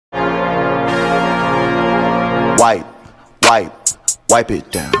wipe, wipe, wipe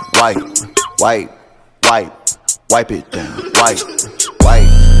it down, wipe, wipe, wipe, wipe it down, wipe, wipe,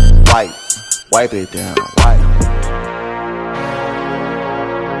 wipe, wipe it down, wipe.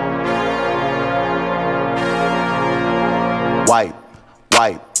 Wipe,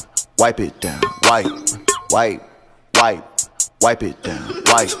 wipe, wipe it down, wipe, wipe, wipe, wipe it down,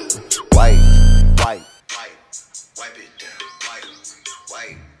 wipe, wipe, wipe, wipe it down, wipe,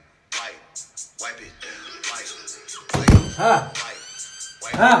 wipe, wipe, wipe it down, wipe,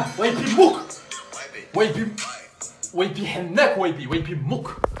 ويبي موك ويبي حناك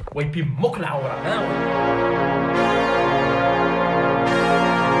ويبي موك العورة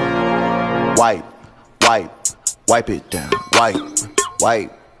wipe, wipe, wipe it down, wipe,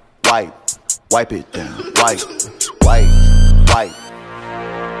 wipe, wipe, wipe it down, wipe, wipe, wipe.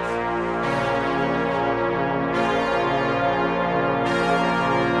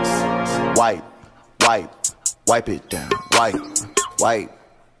 Wipe, wipe, wipe it down, wipe, wipe,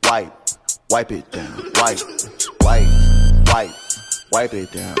 wipe, wipe it down, wipe, wipe, wipe, wipe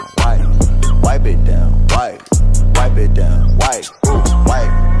it down, wipe, wipe it down, wipe, wipe it down, wipe,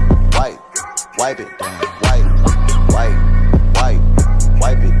 wipe, wipe, wipe it down, wipe, wipe, wipe,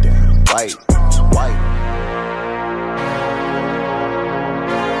 wipe it down, wipe, wipe.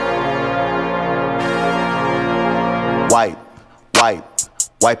 Wipe, wipe,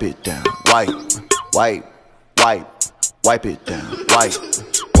 wipe it down, wipe, wipe, wipe, wipe it down, wipe,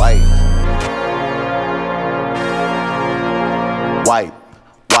 wipe. Wipe,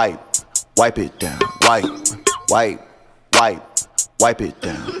 wipe, wipe it down, wipe, wipe, wipe, wipe it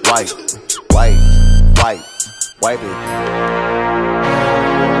down, wipe, wipe, wipe, wipe it down.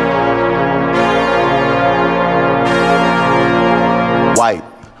 Wipe,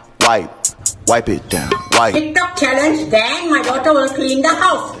 wipe, wipe it down, wipe. TikTok challenge, then my daughter will clean the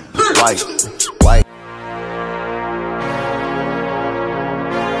house. Wipe, wipe.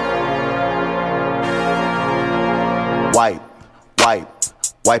 Wipe, wipe,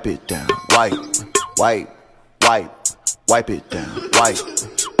 wipe it down, wipe, wipe, wipe, wipe it down, wipe,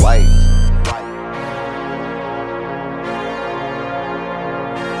 wipe, wipe.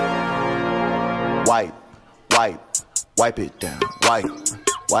 Wipe, wipe, wipe it down, wipe,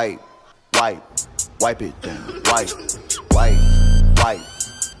 wipe, wipe, wipe it down, wipe, wipe, wipe,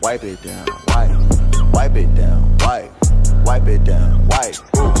 wipe it down, wipe, wipe it down, wipe, wipe it down, wipe,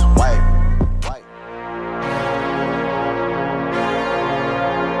 wipe, wipe.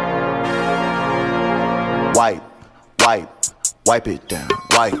 Wipe, wipe, wipe it down,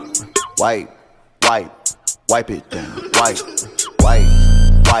 wipe, wipe, wipe, wipe it down, wipe, wipe,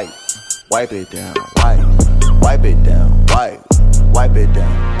 wipe, wipe it down, wipe, wipe it down, wipe, wipe it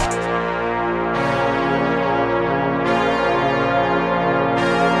down.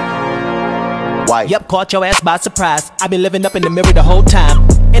 Wipe. Yep, caught your ass by surprise. I've been living up in the mirror the whole time,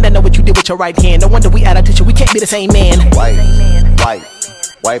 and I know what you did with your right hand. No wonder we out of touch, we can't be the same man. Wipe, wipe,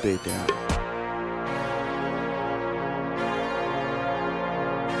 wipe it down.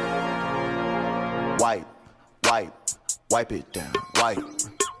 Wipe, wipe, wipe it down, wipe,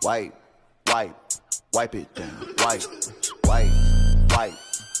 wipe, wipe, wipe it down, wipe, wipe, wipe,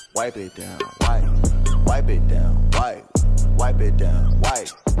 wipe it down, wipe, wipe it down, wipe, wipe it down, wipe.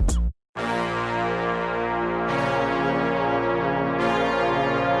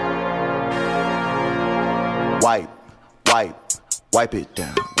 Wipe, wipe, wipe it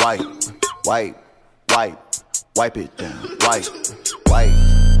down, wipe, wipe, wipe, wipe it down, wipe, wipe,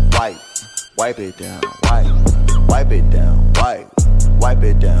 wipe, wipe it down, wipe, wipe it down, wipe, wipe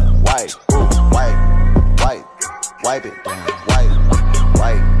it down, wipe, wipe, wipe, wipe it down, wipe,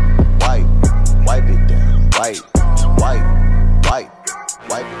 wipe, wipe, wipe it down, wipe, wipe, wipe,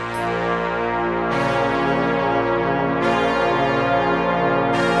 wipe it.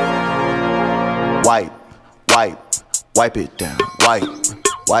 Wipe, wipe, wipe it down, wipe,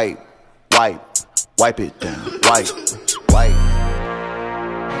 wipe, wipe, wipe it down, wipe, wipe.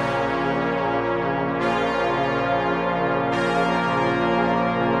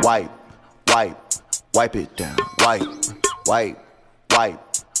 Wipe, wipe, wipe it down, wipe, wipe, wipe,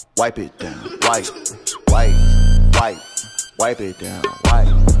 wipe it down, wipe, wipe, wipe, wipe it down, wipe,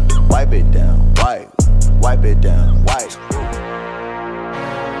 wipe it down, wipe, wipe it down, wipe.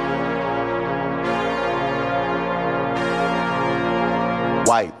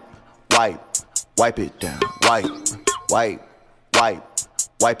 Wipe, wipe, wipe it down, wipe, wipe, wipe,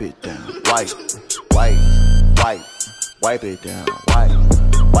 wipe it down, wipe, wipe, wipe, wipe it down, wipe,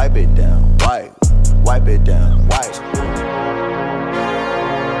 wipe it down, wipe, wipe it down, wipe.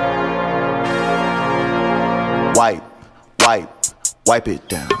 Wipe, wipe, wipe it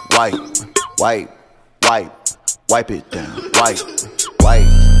down, wipe, wipe, wipe, wipe it down, wipe, wipe,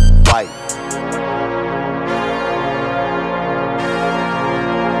 wipe.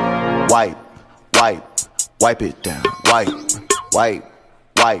 Wipe, wipe, wipe it down, wipe, wipe,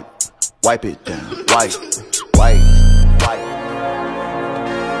 wipe, wipe it down, wipe, wipe, wipe,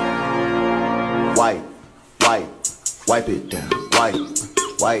 wipe, wipe, wipe it down, wipe,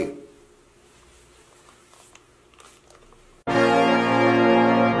 wipe.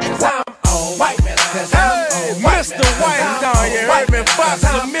 Hey, Mr. White down here, heard me, Fox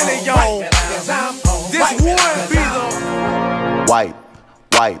a million. This one be the Wipe,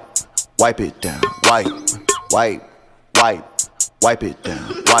 wipe, wipe it down, wipe, wipe, wipe, wipe it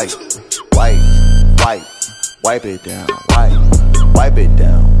down, wipe, wipe, wipe, wipe it down, wipe, wipe it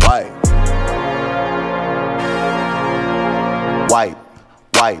down, wipe, wipe,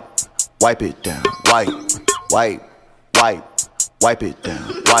 wipe, wipe it down, wipe, wipe, wipe, wipe it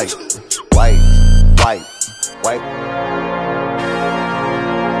down, wipe, wipe, wipe, wipe,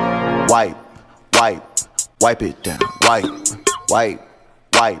 wipe, wipe, wipe it down, wipe, wipe,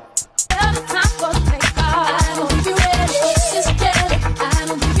 wipe.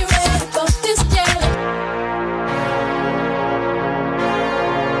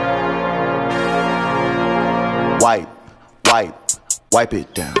 Wipe, wipe, wipe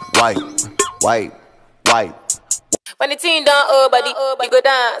it down, wipe, wipe, wipe. When the team done body, you go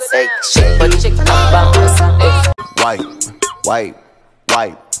dance. Hey, shake body, shake the bounce. Hey. Wipe, wipe,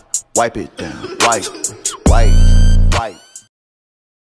 wipe, wipe it down, wipe, wipe, wipe.